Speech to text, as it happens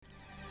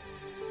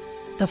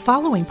The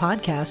following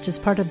podcast is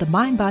part of the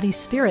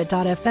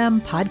MindBodySpirit.fm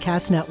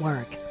podcast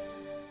network.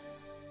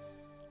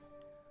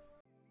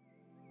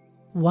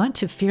 Want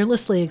to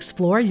fearlessly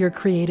explore your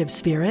creative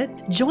spirit?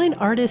 Join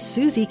artist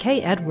Susie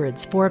K.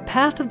 Edwards for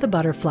Path of the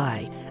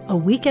Butterfly, a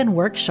weekend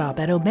workshop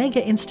at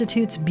Omega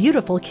Institute's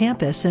beautiful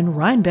campus in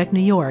Rhinebeck, New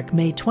York,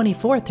 May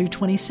 24 through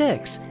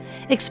 26.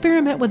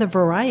 Experiment with a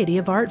variety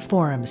of art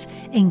forms,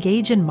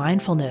 engage in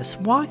mindfulness,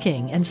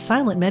 walking, and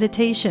silent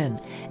meditation,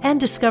 and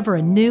discover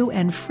a new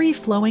and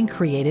free-flowing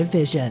creative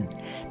vision.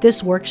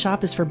 This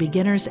workshop is for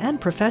beginners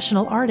and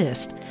professional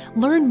artists.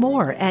 Learn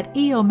more at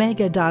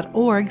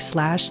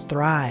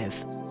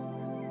eomega.org/thrive.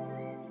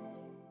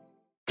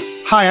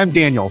 Hi, I'm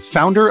Daniel,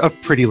 founder of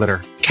Pretty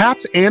Litter.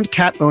 Cats and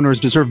cat owners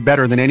deserve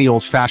better than any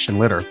old-fashioned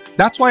litter.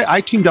 That's why I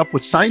teamed up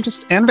with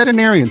scientists and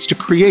veterinarians to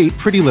create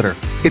Pretty Litter.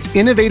 Its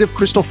innovative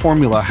crystal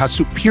formula has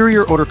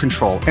superior odor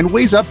control and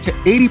weighs up to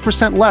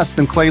 80% less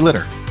than clay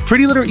litter.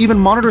 Pretty Litter even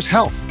monitors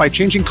health by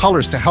changing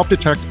colors to help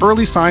detect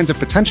early signs of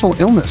potential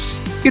illness.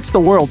 It's the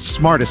world's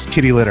smartest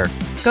kitty litter.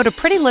 Go to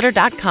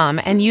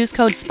prettylitter.com and use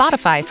code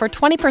SPOTIFY for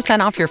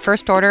 20% off your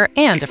first order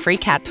and a free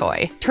cat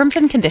toy. Terms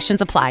and conditions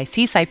apply.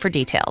 See site for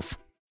details.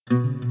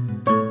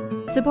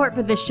 Support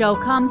for this show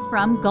comes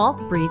from Gulf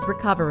Breeze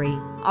Recovery.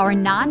 Our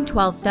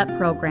non-12-step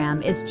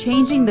program is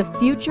changing the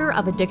future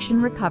of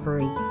addiction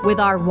recovery with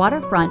our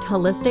waterfront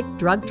holistic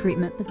drug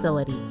treatment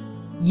facility.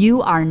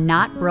 You are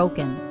not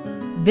broken.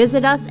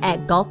 Visit us at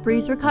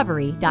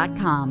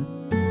gulfbreezerecovery.com.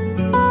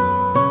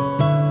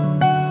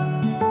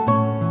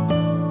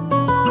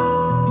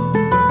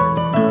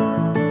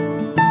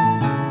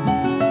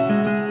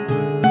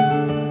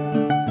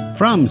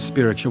 From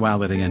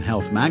Spirituality and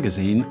Health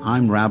magazine,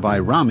 I'm Rabbi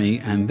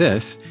Rami, and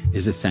this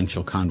is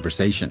Essential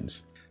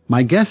Conversations.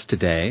 My guest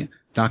today,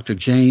 Dr.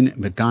 Jane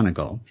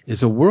McGonigal,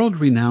 is a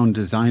world-renowned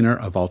designer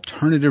of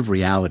alternative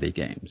reality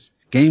games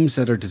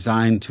that are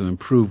designed to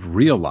improve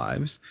real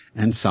lives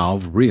and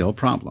solve real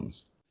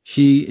problems.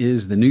 She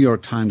is the New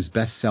York Times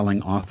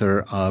best-selling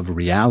author of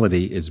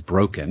Reality is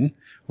Broken: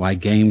 Why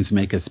Games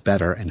Make Us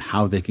Better and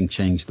How They Can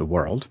Change the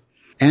World,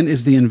 and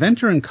is the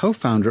inventor and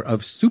co-founder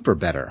of Super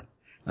Better,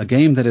 a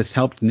game that has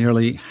helped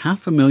nearly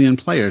 500,000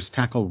 players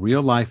tackle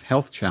real-life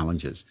health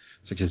challenges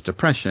such as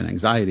depression,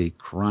 anxiety,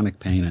 chronic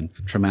pain, and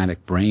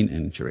traumatic brain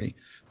injury.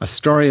 A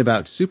story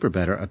about Super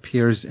Better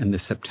appears in the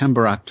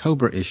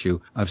September-October issue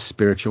of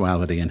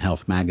Spirituality and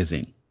Health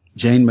magazine.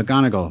 Jane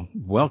McGonigal,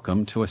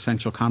 welcome to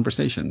Essential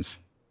Conversations.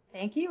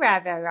 Thank you,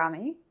 Rabbi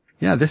Rami.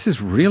 Yeah, this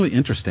is really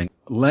interesting.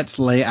 Let's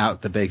lay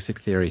out the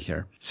basic theory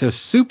here. So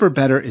Super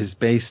Better is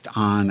based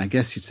on, I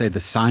guess you'd say, the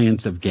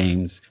science of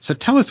games. So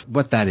tell us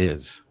what that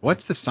is.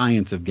 What's the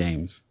science of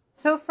games?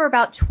 So for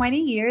about 20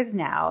 years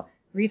now,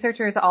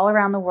 researchers all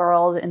around the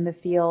world in the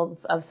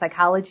fields of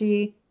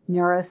psychology,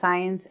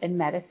 neuroscience, and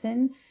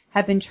medicine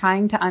have been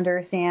trying to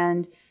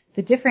understand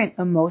the different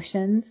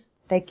emotions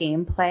that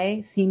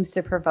gameplay seems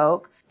to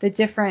provoke, the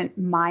different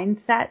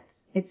mindsets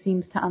it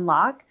seems to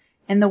unlock,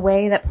 and the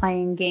way that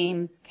playing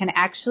games can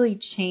actually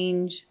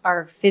change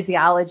our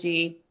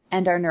physiology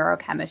and our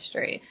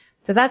neurochemistry.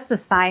 So that's the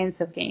science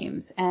of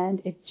games.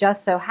 And it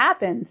just so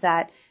happens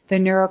that the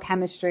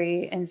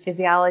neurochemistry and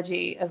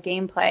physiology of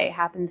gameplay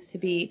happens to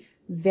be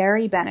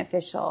very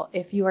beneficial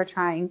if you are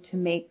trying to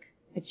make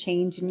a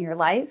change in your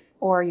life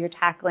or you're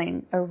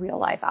tackling a real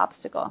life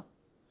obstacle.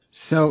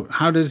 So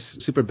how does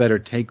Super Better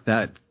take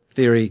that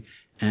theory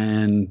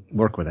and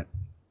work with it?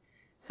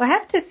 So I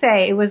have to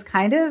say it was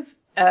kind of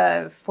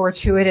a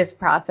fortuitous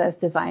process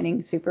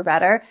designing Super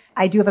Better.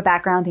 I do have a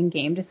background in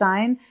game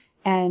design,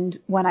 and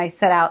when I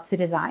set out to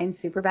design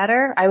Super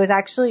Better, I was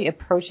actually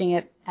approaching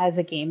it as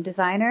a game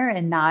designer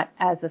and not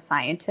as a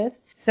scientist.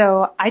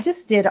 So I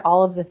just did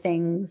all of the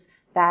things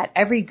that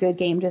every good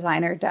game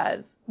designer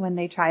does when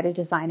they try to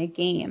design a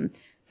game.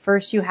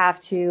 First, you have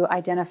to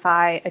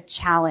identify a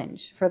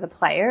challenge for the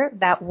player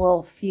that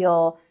will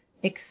feel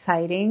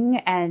exciting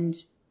and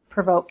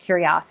provoke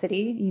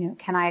curiosity. You know,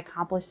 can I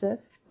accomplish this?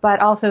 But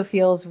also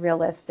feels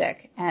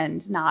realistic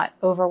and not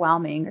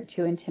overwhelming or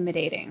too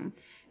intimidating.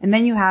 And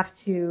then you have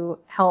to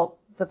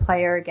help the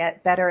player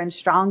get better and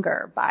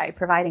stronger by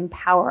providing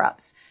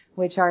power-ups,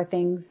 which are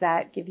things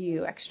that give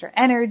you extra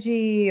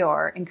energy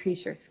or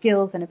increase your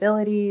skills and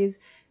abilities,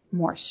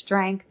 more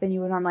strength than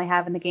you would normally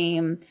have in the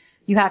game.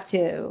 You have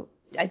to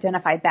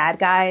identify bad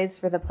guys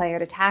for the player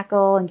to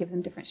tackle and give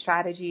them different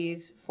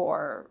strategies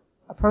for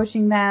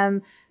approaching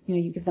them. You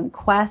know, you give them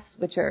quests,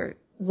 which are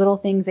little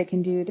things they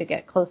can do to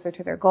get closer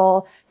to their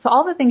goal. So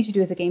all the things you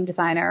do as a game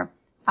designer,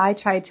 I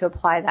tried to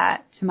apply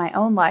that to my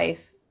own life.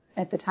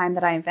 At the time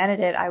that I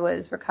invented it, I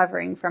was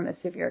recovering from a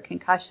severe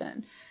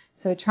concussion.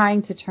 So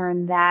trying to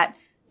turn that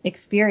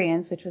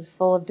experience, which was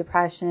full of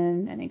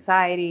depression and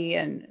anxiety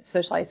and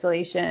social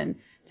isolation,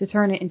 to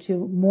turn it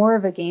into more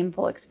of a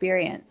gameful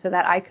experience so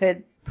that I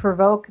could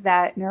provoke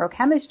that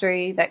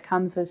neurochemistry that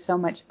comes with so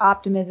much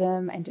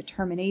optimism and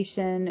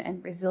determination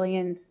and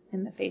resilience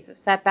in the face of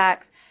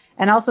setbacks,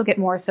 and also get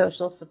more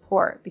social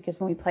support, because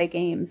when we play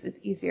games, it's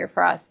easier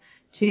for us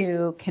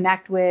to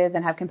connect with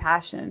and have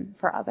compassion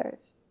for others.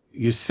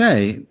 You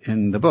say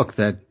in the book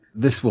that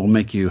this will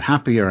make you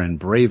happier and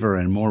braver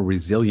and more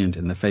resilient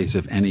in the face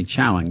of any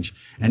challenge.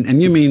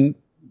 And you mean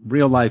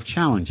real-life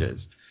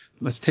challenges.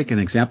 Let's take an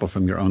example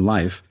from your own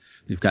life.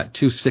 You've got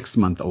 2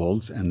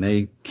 6-month-olds, and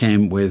they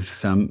came with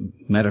some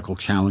medical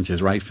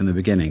challenges right from the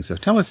beginning. So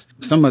tell us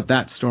some of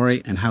that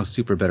story and how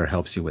Super Better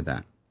helps you with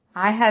that.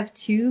 I have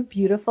 2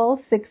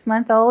 beautiful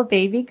 6-month-old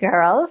baby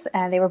girls,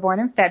 and they were born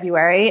in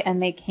February,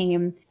 and they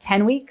came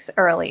 10 weeks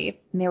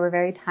early, and they were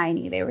very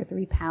tiny. They were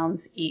 3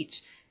 pounds each,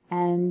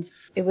 and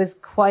it was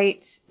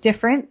quite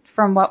different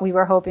from what we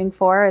were hoping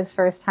for as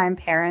first-time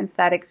parents,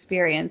 that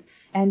experience.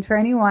 And for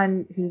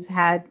anyone who's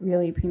had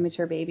really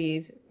premature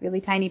babies,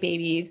 really tiny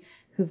babies,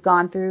 who've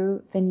gone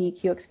through the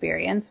NICU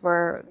experience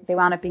where they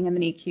wound up being in the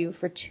NICU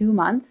for 2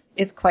 months,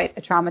 it's quite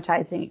a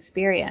traumatizing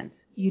experience.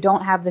 You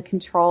don't have the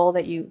control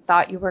that you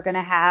thought you were going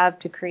to have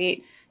to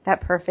create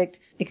that perfect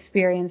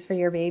experience for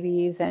your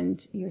babies,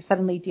 and you're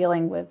suddenly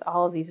dealing with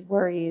all of these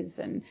worries,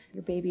 and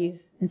your babies,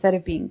 instead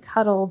of being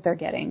cuddled, they're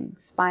getting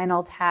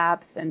spinal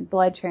taps and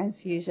blood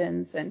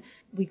transfusions, and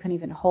we couldn't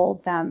even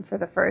hold them for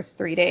the first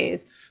 3 days.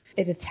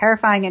 It is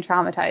terrifying and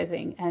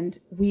traumatizing, and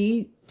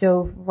we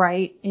dove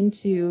right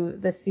into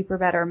the Super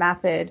Better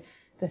method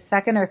the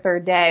second or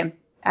third day.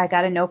 I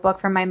got a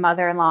notebook from my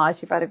mother-in-law.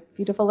 She brought a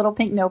beautiful little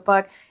pink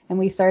notebook, and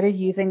we started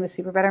using the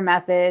Super Better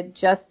method,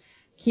 just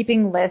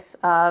keeping lists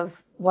of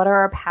what are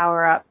our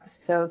power-ups.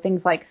 So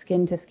things like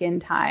skin-to-skin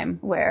time,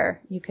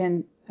 where you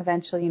can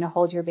eventually,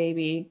 hold your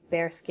baby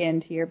bare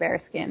skin to your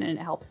bare skin, and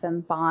it helps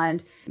them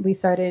bond. We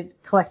started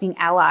collecting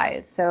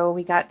allies. So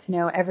we got to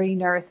know every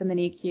nurse in the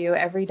NICU,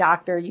 every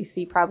doctor. You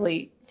see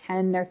probably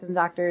 10 nurses and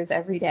doctors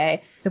every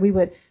day. So we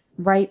would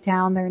write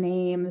down their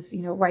names,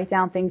 write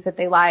down things that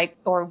they like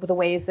or the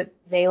ways that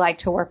they like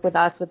to work with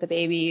us, with the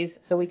babies,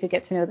 so we could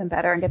get to know them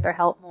better and get their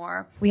help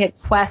more. We had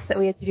quests that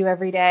we had to do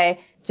every day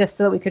just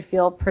so that we could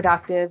feel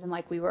productive and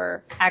like we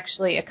were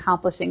actually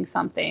accomplishing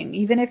something.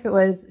 Even if it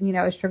was,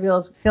 as trivial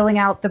as filling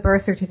out the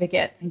birth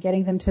certificates and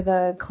getting them to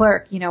the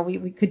clerk,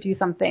 we could do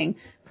something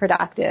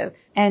productive.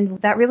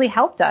 And that really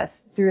helped us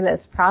through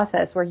this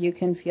process where you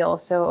can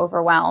feel so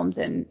overwhelmed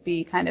and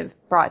be kind of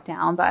brought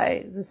down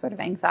by the sort of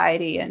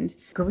anxiety and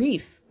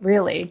grief,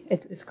 really.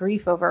 It's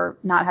grief over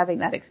not having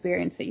that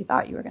experience that you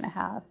thought you were going to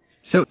have.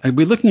 So are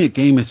we looking at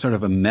game as sort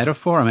of a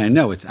metaphor? I mean, I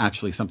know it's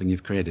actually something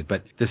you've created,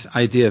 but this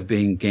idea of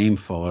being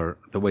gameful, or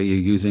the way you're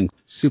using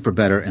Super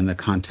Better in the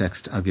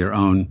context of your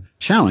own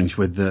challenge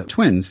with the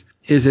twins,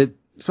 is it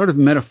sort of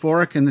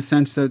metaphoric in the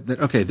sense that,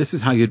 okay, this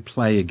is how you'd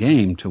play a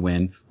game to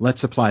win.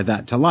 Let's apply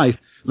that to life.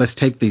 Let's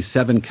take these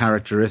 7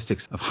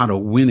 characteristics of how to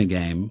win a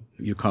game.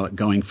 You call it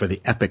going for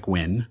the epic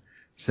win.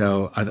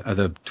 So are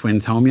the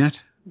twins home yet?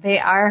 They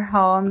are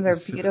home. They're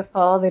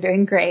beautiful. They're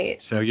doing great.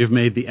 So you've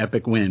made the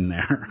epic win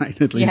there, right?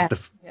 At least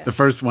the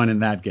first one in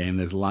that game.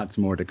 There's lots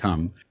more to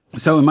come.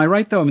 So am I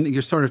right, though? I mean,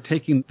 you're sort of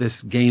taking this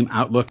game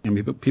outlook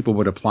and people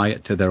would apply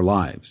it to their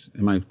lives.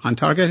 Am I on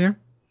target here?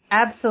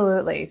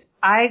 Absolutely.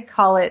 I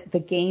call it the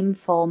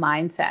gameful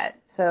mindset.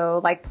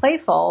 So like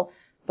playful,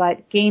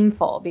 but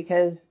gameful,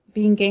 because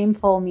being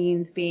gameful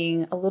means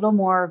being a little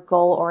more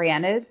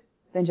goal-oriented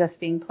than just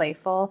being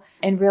playful,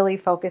 and really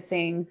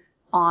focusing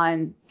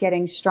on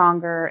getting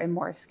stronger and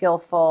more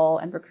skillful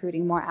and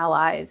recruiting more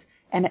allies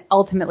and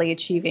ultimately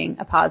achieving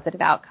a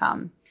positive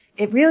outcome.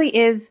 It really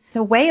is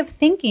a way of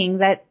thinking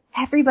that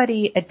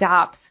everybody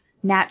adopts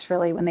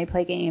naturally when they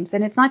play games.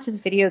 And it's not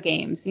just video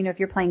games. If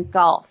you're playing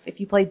golf, if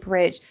you play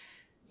bridge,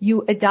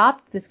 you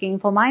adopt this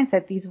gameful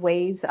mindset, these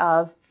ways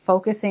of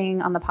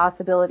focusing on the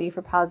possibility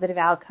for positive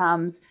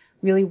outcomes,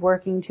 really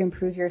working to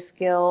improve your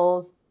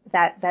skills,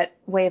 that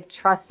way of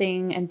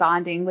trusting and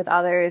bonding with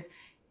others.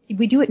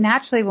 We do it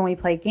naturally when we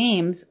play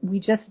games. We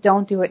just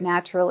don't do it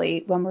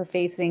naturally when we're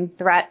facing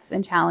threats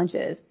and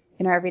challenges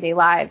in our everyday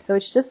lives. So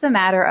it's just a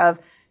matter of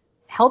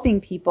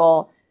helping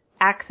people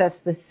access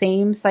the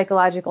same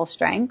psychological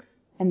strengths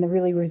and the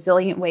really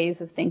resilient ways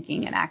of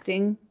thinking and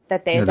acting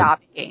that they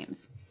adopt in games.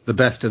 The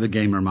best of the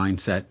gamer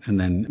mindset, and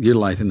then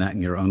utilizing that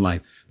in your own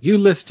life. You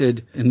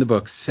listed in the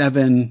book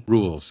 7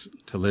 rules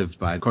to live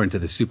by according to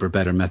the Super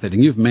Better method,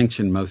 and you've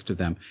mentioned most of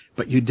them.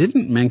 But you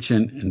didn't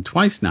mention, and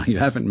twice now you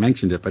haven't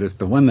mentioned it, but it's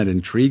the one that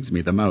intrigues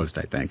me the most,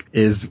 I think,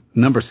 is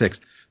number 6,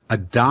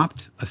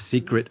 adopt a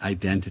secret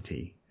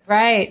identity.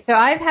 Right. So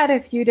I've had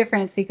a few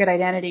different secret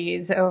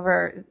identities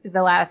over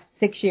the last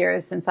 6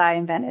 years since I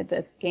invented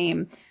this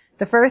game.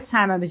 The first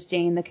time I was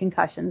Jane, the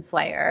Concussion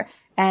Slayer,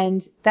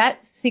 and that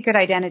secret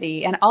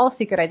identity, and all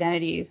secret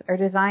identities, are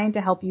designed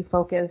to help you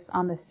focus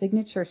on the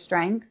signature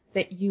strengths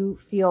that you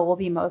feel will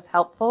be most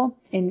helpful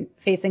in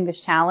facing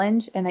this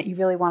challenge and that you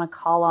really want to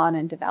call on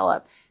and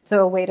develop. So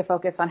a way to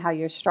focus on how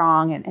you're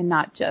strong and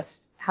not just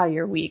how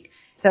you're weak.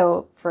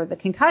 So for the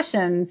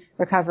concussion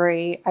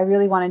recovery, I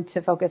really wanted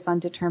to focus on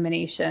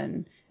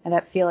determination and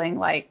that feeling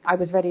like I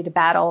was ready to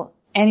battle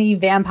any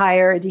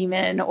vampire,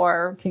 demon,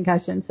 or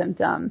concussion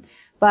symptom.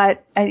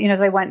 But, as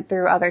I went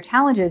through other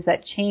challenges,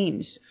 that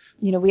changed.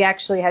 We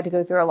actually had to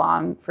go through a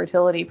long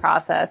fertility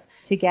process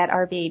to get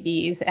our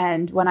babies.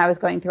 And when I was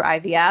going through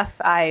IVF,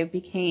 I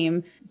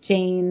became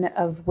Jane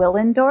of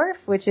Willendorf,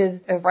 which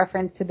is a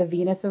reference to the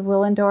Venus of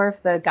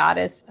Willendorf, the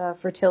goddess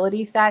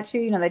fertility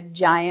statue, the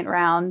giant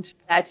round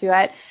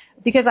statuette,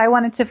 because I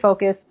wanted to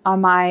focus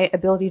on my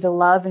ability to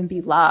love and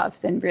be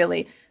loved and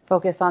really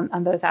focus on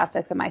those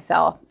aspects of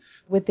myself.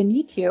 With the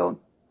NICU,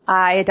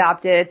 I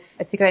adopted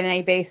a secret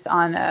identity based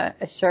on a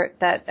shirt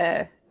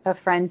that a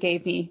friend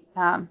gave me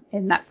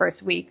in that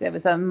first week. It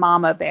was a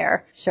mama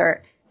bear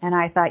shirt. And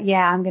I thought,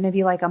 I'm going to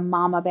be like a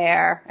mama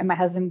bear. And my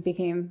husband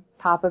became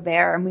Papa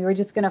Bear. And we were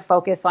just going to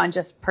focus on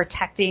just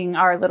protecting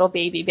our little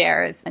baby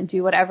bears and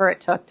do whatever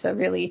it took to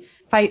really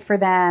fight for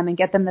them and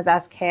get them the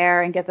best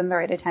care and get them the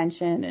right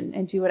attention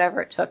and do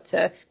whatever it took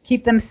to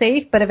keep them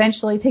safe, but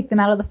eventually take them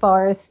out of the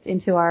forest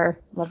into our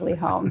lovely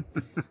home.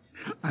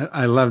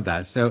 I love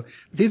that. So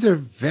these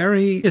are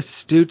very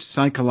astute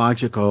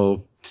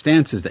psychological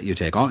stances that you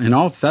take, in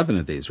all 7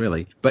 of these,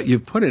 really. But you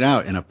put it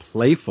out in a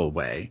playful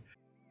way.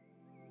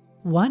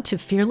 Want to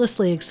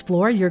fearlessly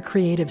explore your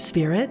creative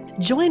spirit?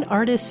 Join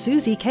artist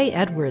Susie K.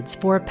 Edwards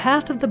for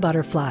Path of the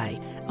Butterfly,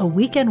 a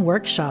weekend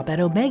workshop at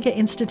Omega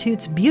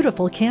Institute's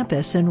beautiful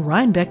campus in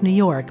Rhinebeck, New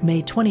York,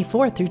 May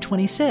 24 through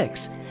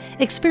 26.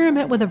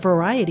 Experiment with a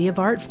variety of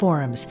art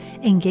forms,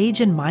 engage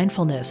in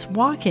mindfulness,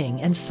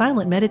 walking, and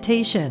silent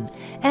meditation,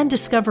 and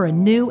discover a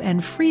new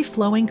and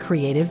free-flowing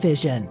creative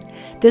vision.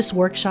 This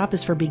workshop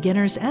is for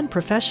beginners and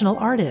professional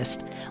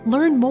artists.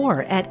 Learn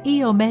more at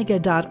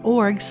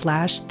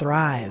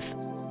eomega.org/thrive.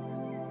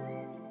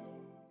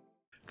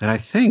 That I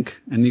think,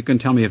 and you can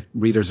tell me if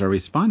readers are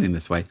responding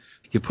this way,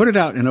 you put it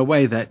out in a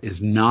way that is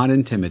not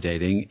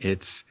intimidating.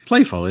 It's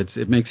playful.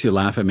 It makes you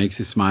laugh. It makes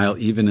you smile,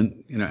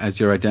 even as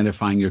you're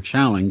identifying your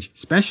challenge.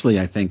 Especially,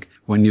 I think,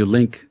 when you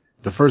link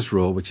the first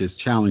rule, which is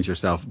challenge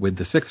yourself, with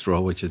the 6th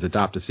rule, which is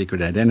adopt a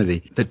secret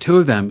identity. The 2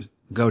 of them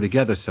go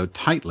together so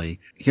tightly.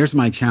 Here's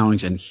my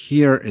challenge, and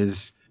here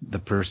is the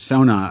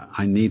persona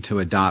I need to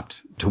adopt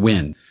to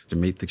win, to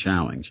meet the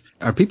challenge.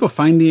 Are people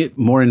finding it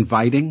more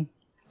inviting?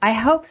 I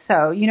hope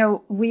so.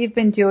 We've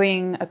been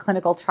doing a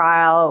clinical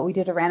trial. We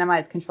did a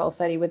randomized control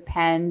study with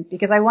Penn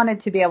because I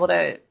wanted to be able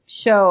to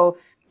show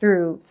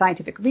through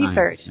scientific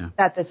research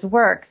that this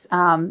works.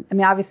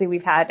 Obviously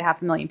we've had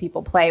 500,000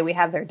 people play. We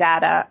have their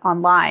data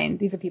online.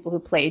 These are people who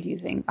played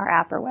using our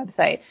app or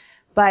website.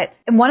 But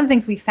one of the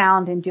things we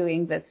found in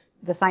doing the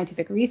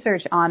scientific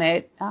research on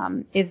it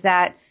is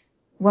that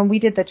when we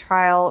did the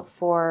trial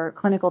for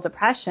clinical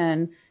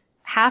depression,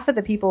 half of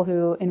the people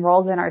who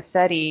enrolled in our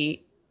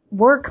study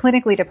were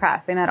clinically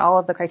depressed. They met all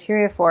of the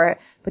criteria for it,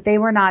 but they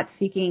were not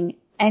seeking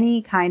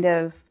any kind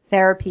of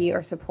therapy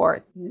or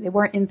support. They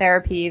weren't in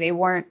therapy. They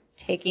weren't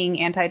taking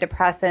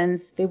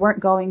antidepressants. They weren't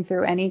going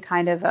through any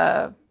kind of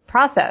a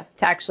process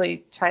to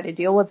actually try to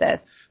deal with this.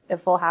 The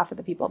full half of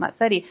the people in that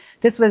study,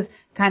 this was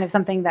kind of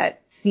something that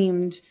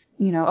seemed,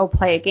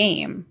 play a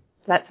game.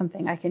 That's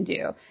something I can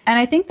do. And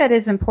I think that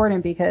is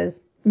important because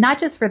not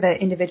just for the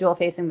individual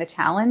facing the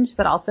challenge,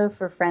 but also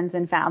for friends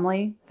and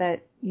family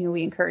that,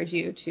 we encourage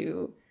you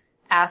to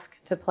ask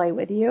to play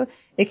with you.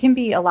 It can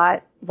be a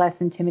lot less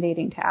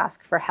intimidating to ask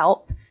for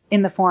help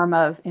in the form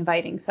of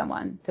inviting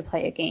someone to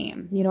play a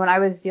game. When I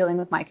was dealing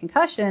with my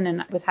concussion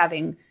and was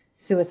having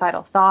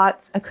suicidal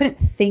thoughts, I couldn't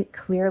think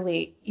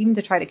clearly, even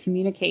to try to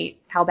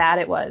communicate how bad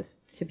it was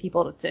to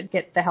people to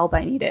get the help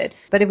I needed.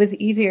 But it was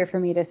easier for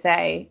me to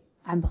say,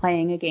 I'm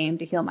playing a game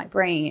to heal my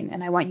brain,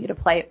 and I want you to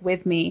play it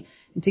with me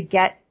and to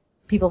get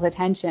people's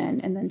attention,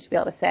 and then to be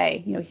able to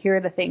say, here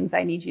are the things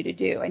I need you to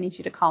do. I need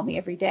you to call me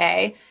every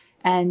day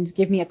and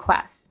give me a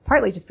quest,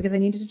 partly just because I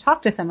needed to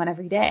talk to someone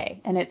every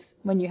day. And it's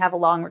when you have a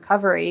long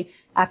recovery,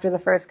 after the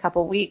first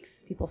couple weeks,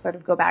 people sort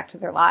of go back to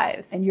their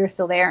lives, and you're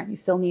still there and you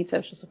still need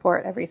social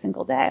support every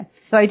single day.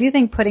 So I do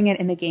think putting it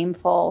in the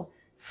gameful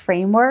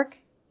framework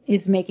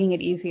is making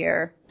it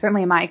easier,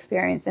 certainly in my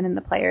experience and in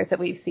the players that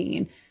we've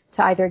seen,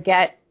 to either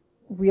get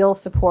real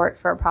support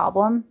for a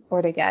problem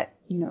or to get,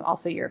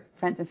 also your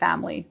friends and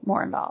family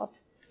more involved.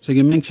 So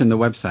you mentioned the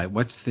website.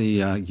 What's the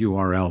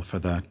URL for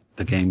the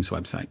game's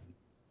website?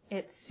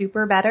 It's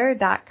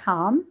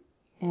superbetter.com,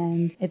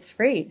 and it's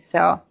free,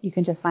 so you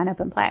can just sign up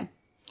and play.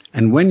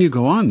 And when you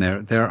go on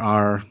there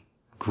are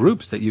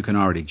groups that you can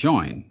already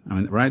join.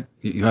 Right?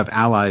 You have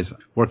allies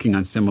working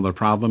on similar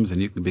problems,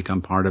 and you can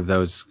become part of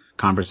those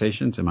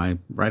conversations. Am I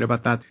right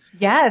about that?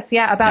 Yes,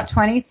 About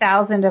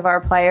 20,000 of our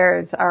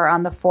players are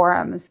on the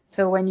forums.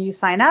 So when you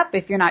sign up,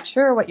 if you're not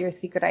sure what your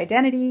secret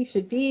identity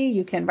should be,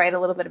 you can write a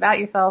little bit about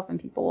yourself,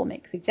 and people will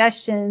make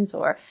suggestions,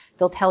 or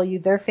they'll tell you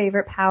their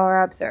favorite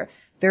power-ups or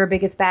their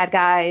biggest bad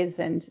guys,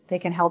 and they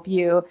can help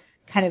you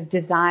kind of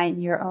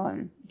design your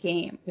own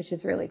game, which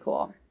is really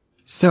cool.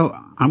 So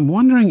I'm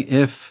wondering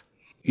if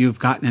you've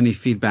gotten any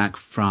feedback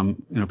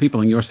from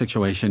people in your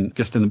situation,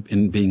 just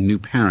in being new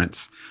parents,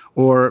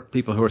 or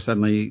people who are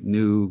suddenly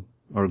new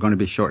or going to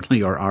be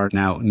shortly, or are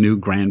now new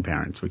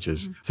grandparents, which is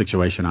a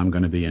situation I'm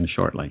going to be in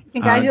shortly.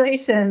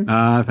 Congratulations.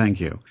 Thank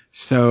you.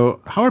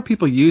 So how are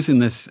people using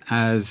this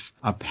as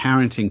a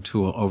parenting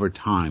tool over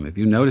time? Have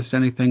you noticed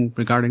anything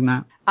regarding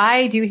that?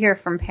 I do hear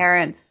from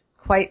parents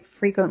quite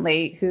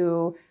frequently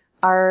who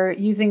are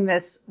using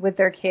this with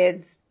their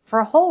kids for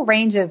a whole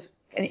range of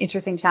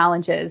interesting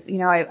challenges. You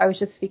know, I was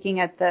just speaking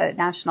at the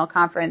national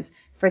conference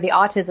for the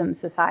Autism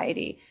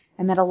Society,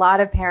 and met a lot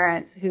of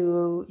parents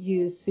who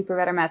use Super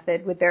Better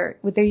Method with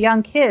their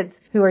young kids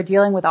who are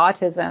dealing with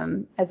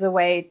autism as a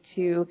way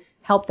to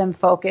help them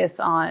focus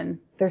on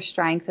their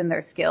strengths and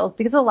their skills.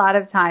 Because a lot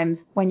of times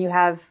when you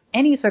have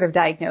any sort of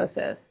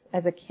diagnosis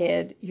as a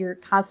kid, you're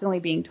constantly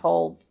being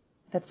told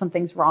that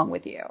something's wrong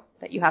with you,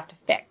 that you have to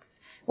fix,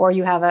 or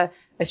you have a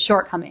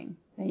shortcoming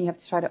and you have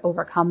to try to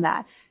overcome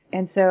that.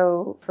 And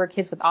so for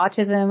kids with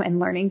autism and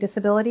learning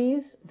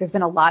disabilities, there's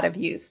been a lot of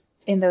use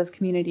in those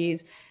communities.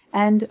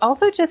 And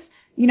also just,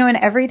 you know, in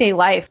everyday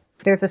life,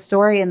 there's a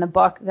story in the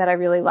book that I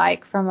really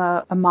like from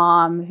a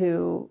mom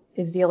who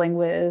is dealing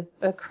with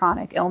a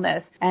chronic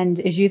illness and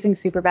is using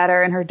Super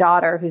Better, and her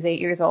daughter, who's 8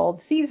 years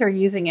old, sees her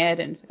using it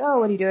and says, "Oh,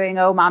 what are you doing?"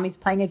 "Oh, mommy's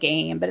playing a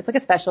game," but it's like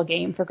a special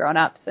game for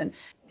grown-ups.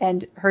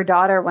 And her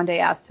daughter one day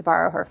asked to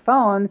borrow her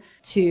phone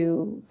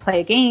to play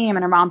a game,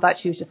 and her mom thought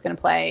she was just going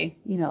to play,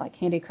 you know, like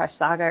Candy Crush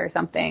Saga or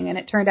something. And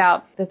it turned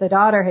out that the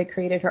daughter had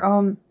created her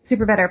own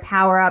Super Better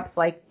power-ups,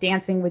 like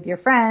dancing with your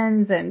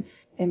friends, and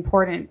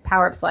important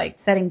power-ups like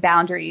setting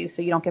boundaries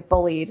so you don't get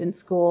bullied in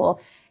school.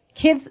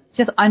 Kids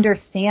just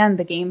understand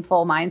the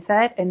gameful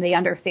mindset, and they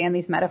understand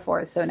these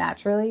metaphors so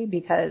naturally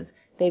because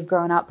they've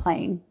grown up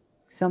playing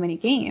so many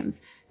games.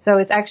 So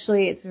it's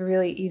a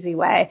really easy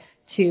way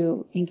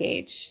to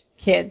engage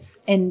kids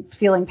in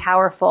feeling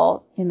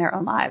powerful in their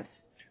own lives.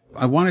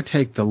 I want to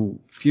take the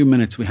few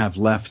minutes we have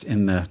left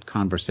in the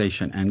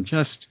conversation and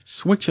just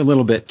switch a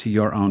little bit to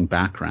your own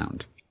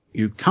background.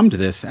 You come to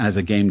this as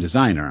a game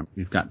designer.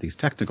 You've got these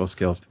technical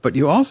skills, but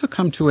you also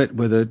come to it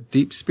with a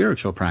deep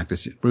spiritual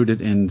practice rooted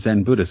in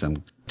Zen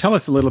Buddhism. Tell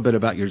us a little bit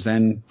about your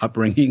Zen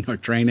upbringing or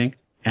training,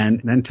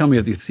 and then tell me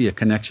if you see a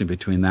connection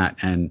between that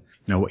and,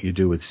 you know, what you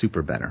do with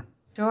Super Better.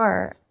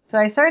 Sure. So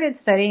I started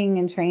studying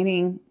and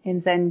training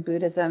in Zen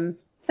Buddhism.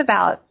 It's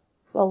about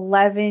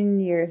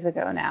 11 years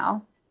ago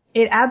now.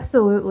 It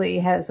absolutely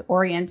has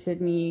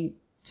oriented me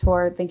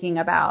toward thinking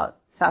about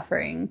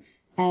suffering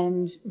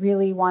and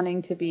really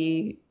wanting to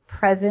be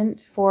present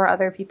for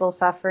other people's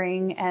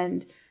suffering,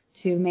 and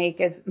to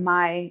make as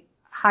my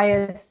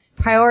highest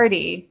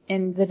priority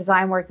in the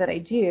design work that I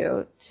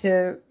do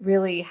to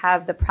really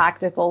have the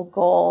practical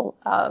goal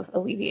of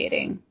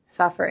alleviating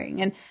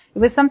suffering. And it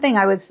was something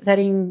I was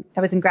studying.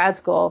 I was in grad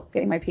school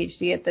getting my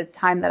PhD at the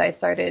time that I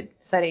started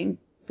studying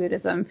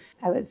Buddhism.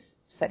 I was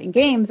studying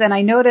games, and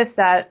I noticed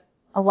that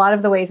a lot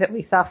of the ways that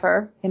we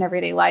suffer in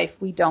everyday life,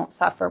 we don't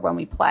suffer when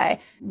we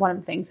play. One of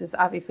the things is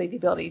obviously the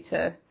ability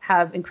to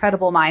have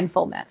incredible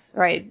mindfulness,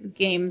 right?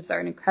 Games are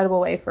an incredible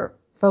way for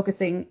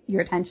focusing your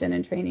attention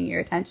and training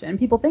your attention. And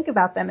people think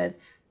about them as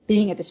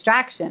being a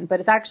distraction, but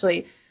it's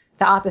actually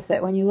the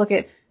opposite. When you look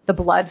at the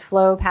blood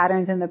flow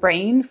patterns in the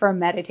brain from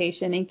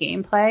meditation and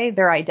gameplay,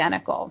 they're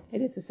identical.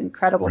 It is this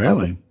incredible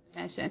Really?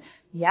 attention.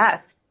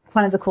 Yes.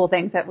 One of the cool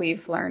things that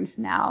we've learned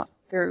now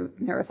through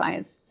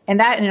neuroscience. And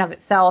that in and of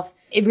itself,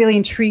 it really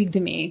intrigued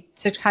me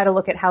to try to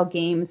look at how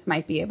games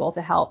might be able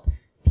to help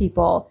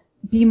people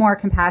be more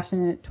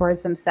compassionate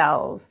towards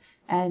themselves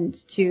and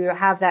to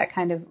have that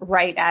kind of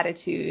right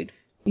attitude.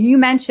 You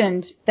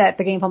mentioned that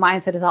the gameful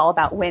mindset is all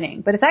about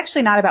winning, but it's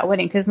actually not about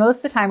winning, because most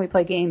of the time we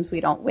play games,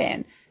 we don't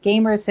win.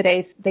 Gamers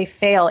today, they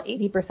fail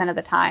 80% of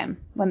the time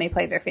when they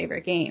play their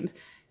favorite games.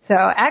 So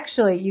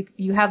actually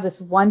you have this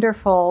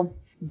wonderful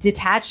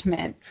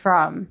detachment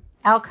from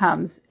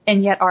outcomes,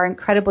 and yet are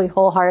incredibly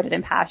wholehearted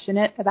and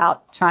passionate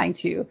about trying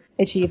to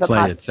achieve a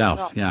play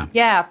itself. Yeah.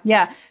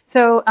 Yeah.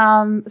 So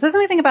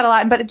something I think about a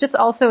lot, but it just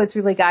also, it's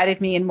really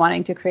guided me in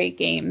wanting to create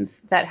games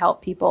that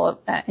help people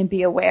and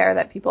be aware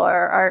that people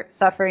are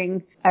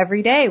suffering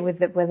every day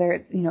with it, whether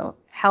it's, you know,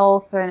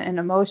 health and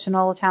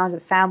emotional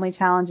challenges, family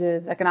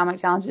challenges, economic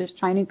challenges,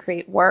 trying to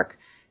create work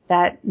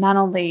that not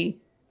only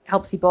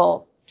helps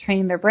people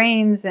train their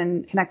brains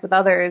and connect with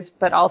others,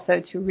 but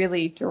also to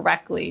really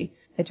directly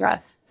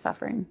address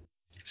suffering.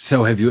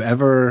 So have you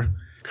ever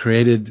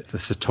created the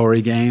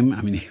Satori game?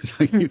 I mean,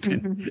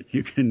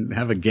 you can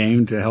have a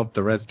game to help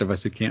the rest of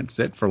us who can't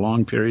sit for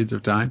long periods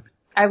of time.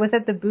 I was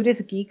at the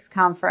Buddhist Geeks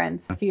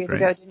conference a few years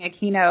ago doing a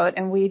keynote,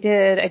 and we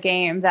did a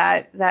game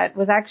that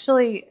was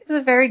actually, it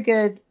was a very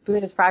good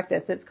Buddhist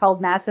practice. It's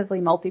called Massively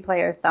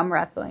Multiplayer Thumb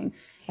Wrestling.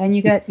 And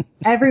you get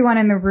everyone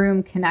in the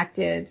room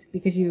connected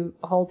because you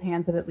hold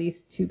hands with at least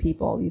two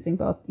people using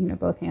both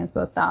hands,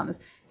 both thumbs,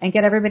 and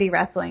get everybody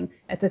wrestling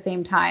at the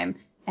same time.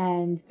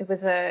 And it was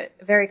a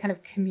very kind of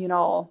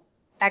communal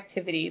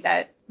activity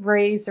that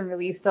raised and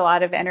released a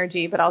lot of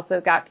energy, but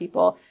also got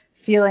people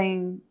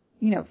feeling,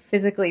 you know,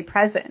 physically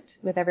present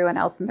with everyone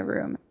else in the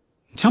room.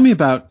 Tell me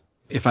about,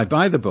 if I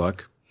buy the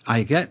book,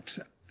 I get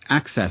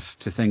access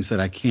to things that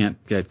I can't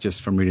get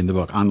just from reading the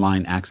book,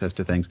 online access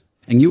to things.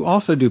 And you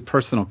also do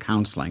personal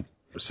counseling.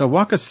 So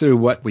walk us through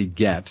what we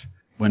get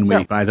when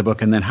we buy the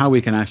book, and then how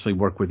we can actually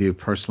work with you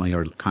personally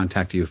or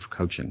contact you for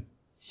coaching.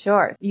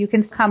 Sure. You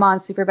can come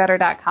on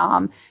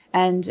superbetter.com,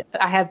 and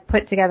I have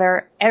put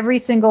together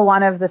every single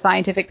one of the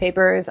scientific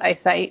papers I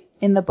cite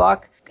in the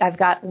book. I've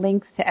got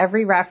links to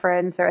every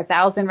reference. There are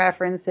 1,000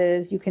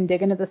 references. You can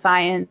dig into the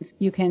science.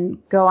 You can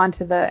go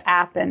onto the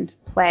app and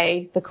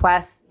play the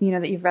quest,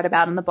 that you've read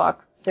about in the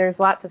book. There's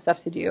lots of stuff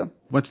to do.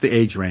 What's the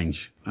age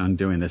range on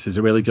doing this? Is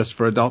it really just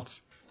for adults?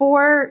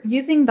 For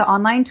using the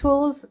online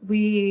tools,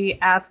 we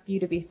ask you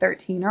to be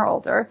 13 or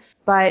older,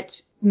 but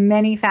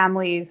many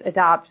families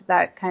adopt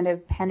that kind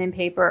of pen and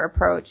paper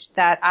approach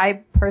that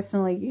I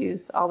personally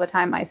use all the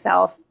time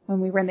myself. When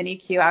we were in the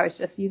NICU, I was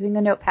just using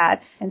a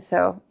notepad, and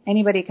so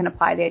anybody can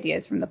apply the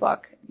ideas from the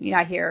book.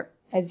 I hear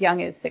as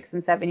young as 6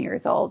 and 7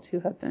 years old who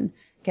have been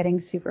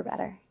getting super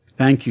better.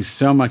 Thank you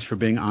so much for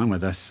being on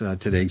with us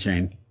today,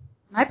 Jane.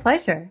 My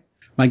pleasure.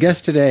 My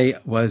guest today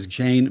was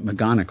Jane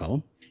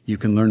McGonigal. You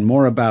can learn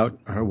more about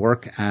her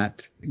work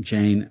at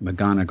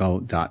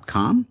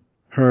janemcgonigal.com.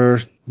 Her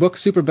book,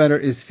 Super Better,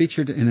 is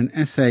featured in an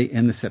essay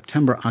in the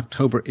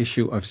September-October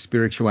issue of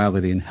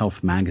Spirituality and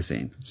Health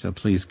magazine, so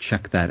please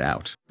check that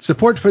out.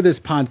 Support for this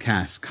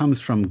podcast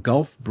comes from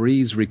Gulf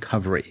Breeze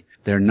Recovery.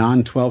 Their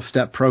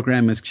non-12-step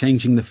program is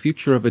changing the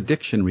future of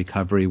addiction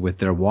recovery with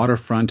their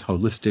waterfront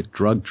holistic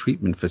drug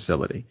treatment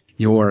facility.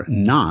 You're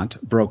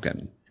not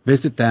broken.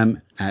 Visit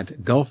them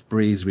at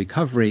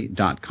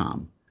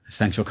gulfbreezerecovery.com.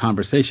 Essential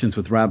Conversations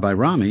with Rabbi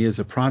Rami is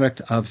a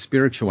product of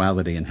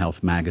Spirituality and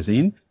Health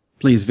magazine.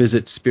 Please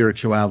visit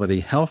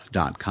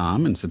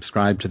spiritualityhealth.com and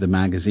subscribe to the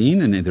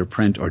magazine in either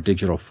print or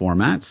digital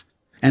formats.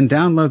 And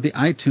download the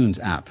iTunes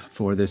app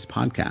for this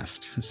podcast.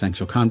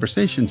 Essential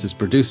Conversations is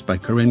produced by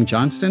Corinne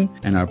Johnston,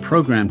 and our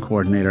program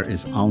coordinator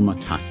is Alma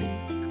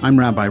Tassi. I'm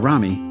Rabbi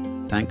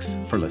Rami. Thanks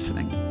for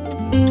listening.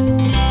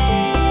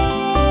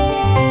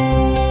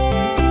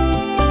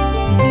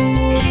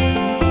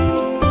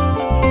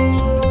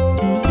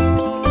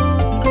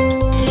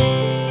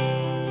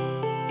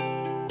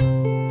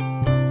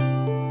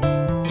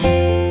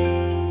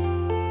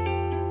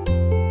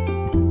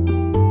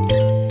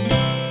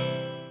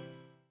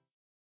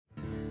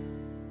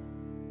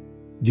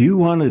 Do you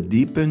want to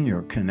deepen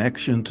your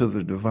connection to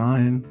the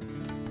divine,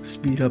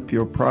 speed up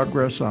your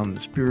progress on the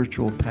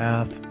spiritual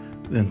path?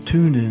 Then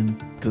tune in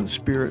to the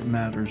Spirit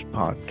Matters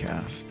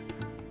podcast.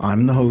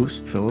 I'm the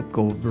host, Philip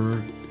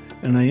Goldberg,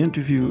 and I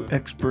interview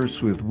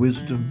experts with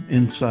wisdom,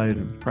 insight,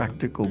 and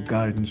practical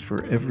guidance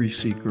for every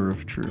seeker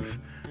of truth.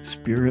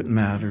 Spirit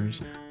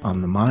Matters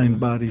on the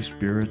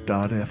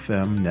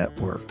MindBodySpirit.fm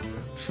network.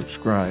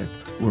 Subscribe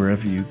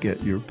wherever you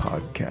get your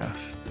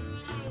podcasts.